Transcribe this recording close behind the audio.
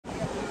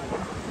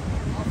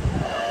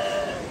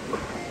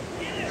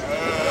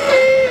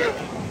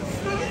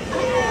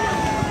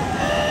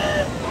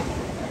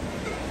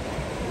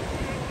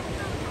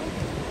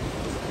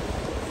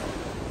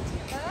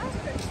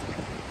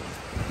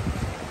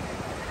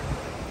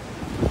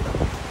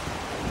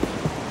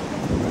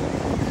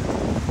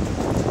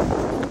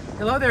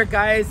Hello there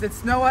guys,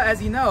 it's Noah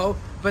as you know,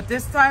 but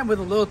this time with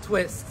a little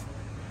twist.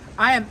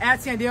 I am at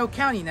San Diego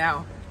County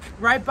now,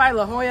 right by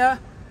La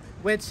Jolla,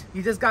 which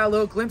you just got a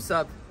little glimpse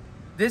of.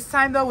 This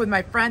time though with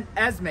my friend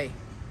Esme.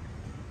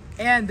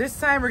 And this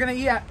time we're gonna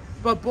eat at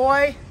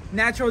Bobboi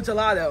Natural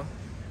Gelato.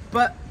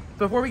 But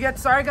before we get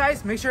started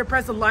guys, make sure to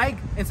press the like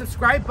and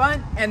subscribe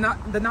button and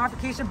the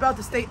notification bell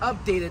to stay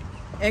updated.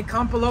 And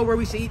comment below where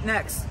we should eat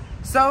next.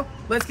 So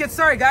let's get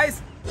started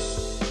guys.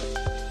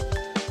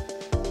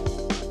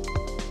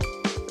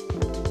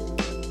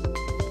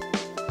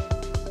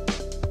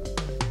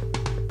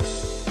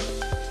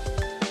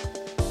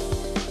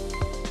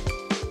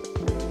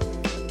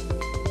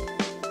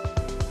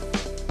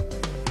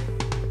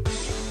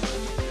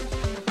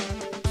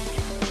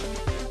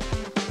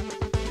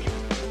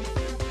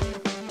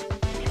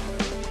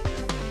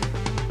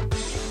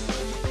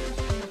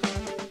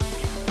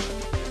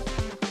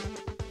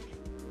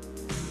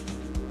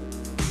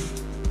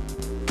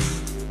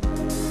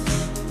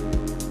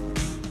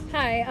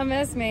 Hi, I'm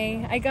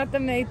Esme. I got the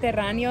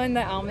Mediterraneo and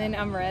the almond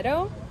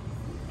amaretto,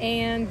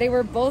 and they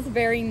were both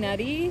very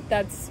nutty.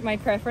 That's my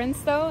preference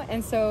though,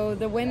 and so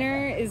the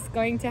winner is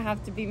going to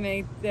have to be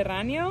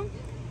Mediterraneo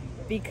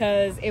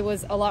because it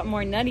was a lot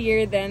more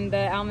nuttier than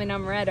the almond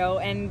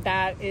amaretto, and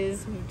that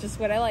is just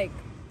what I like.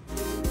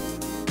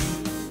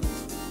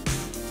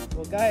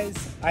 Well guys,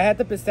 I had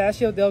the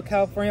Pistachio del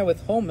California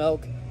with whole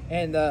milk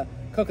and the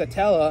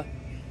Coca-Cola,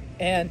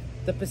 and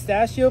the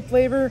pistachio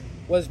flavor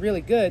was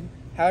really good.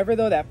 However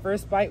though, that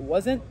first bite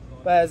wasn't,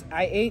 but as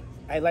I ate,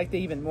 I liked it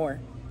even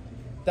more.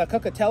 The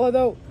Coca-Cola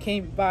though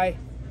came by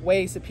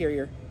way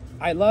superior.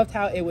 I loved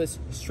how it was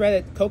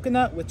shredded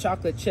coconut with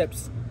chocolate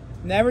chips.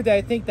 Never did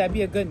I think that'd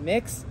be a good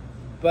mix,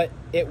 but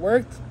it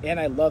worked and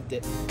I loved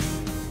it.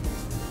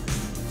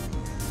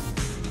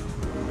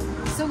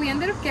 So we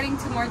ended up getting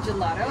two more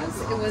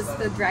gelatos. It was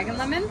the dragon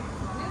lemon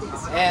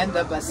And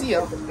the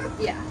Bacio.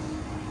 Yeah.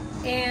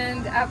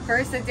 And at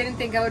first I didn't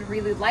think I would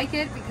really like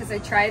it because I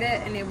tried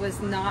it and it was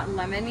not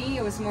lemony,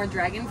 it was more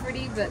dragon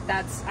fruity, but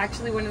that's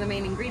actually one of the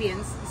main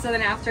ingredients. So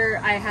then after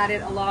I had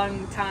it a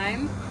long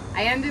time,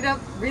 I ended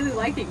up really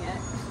liking it.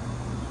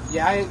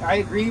 Yeah, I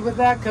agree with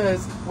that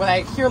because when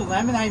I hear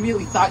lemon, I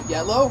immediately thought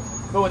yellow,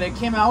 but when it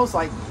came out, I was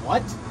like,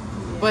 what?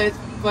 Yeah.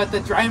 But the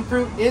dragon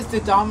fruit is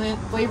the dominant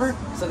flavor,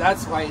 so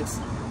that's why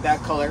it's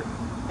that color.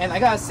 And I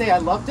gotta say, I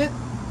loved it.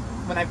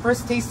 When I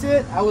first tasted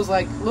it, I was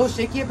like a little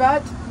shaky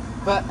about it.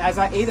 But as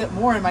I ate it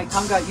more and my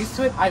tongue got used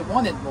to it, I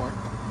wanted more.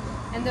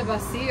 And the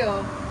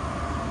Bacio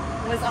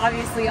was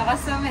obviously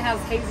awesome. It has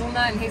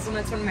hazelnut, and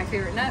hazelnut's one of my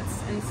favorite nuts,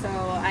 and so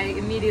I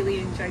immediately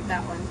enjoyed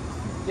that one.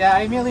 Yeah, I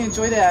immediately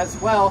enjoyed it as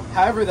well.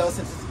 However though,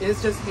 since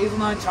it's just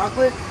hazelnut and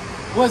chocolate,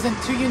 it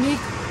wasn't too unique,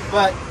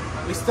 but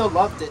we still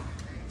loved it.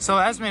 So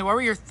Esme, what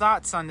were your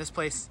thoughts on this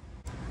place?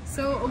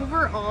 So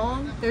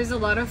overall, there's a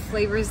lot of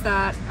flavors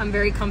that I'm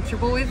very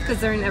comfortable with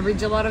because they're in every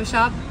gelato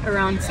shop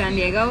around San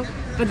Diego.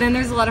 But then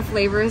there's a lot of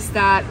flavors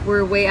that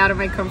were way out of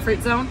my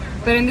comfort zone,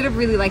 but I ended up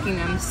really liking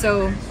them.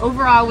 So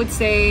overall, I would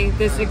say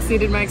this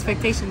exceeded my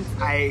expectations.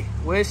 I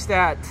wish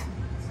that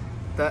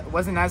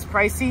wasn't as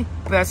pricey,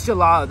 but that's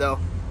gelato though.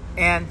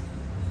 And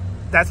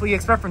that's what you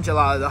expect from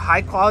gelato, the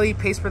high quality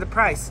pays for the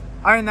price.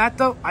 Other than that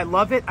though, I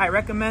love it. I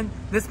recommend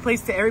this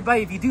place to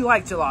everybody if you do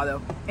like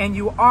gelato and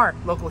you are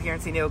local here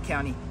in San Diego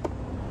County.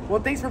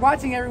 Well, thanks for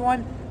watching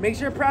everyone. Make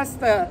sure to press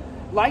the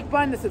like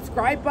button, the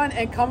subscribe button,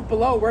 and comment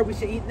below where we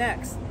should eat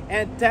next.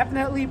 And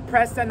definitely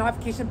press that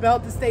notification bell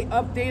to stay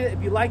updated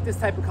if you like this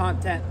type of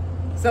content.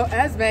 So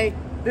Esme,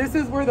 this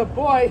is where the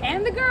boy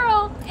and the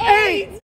girl ate!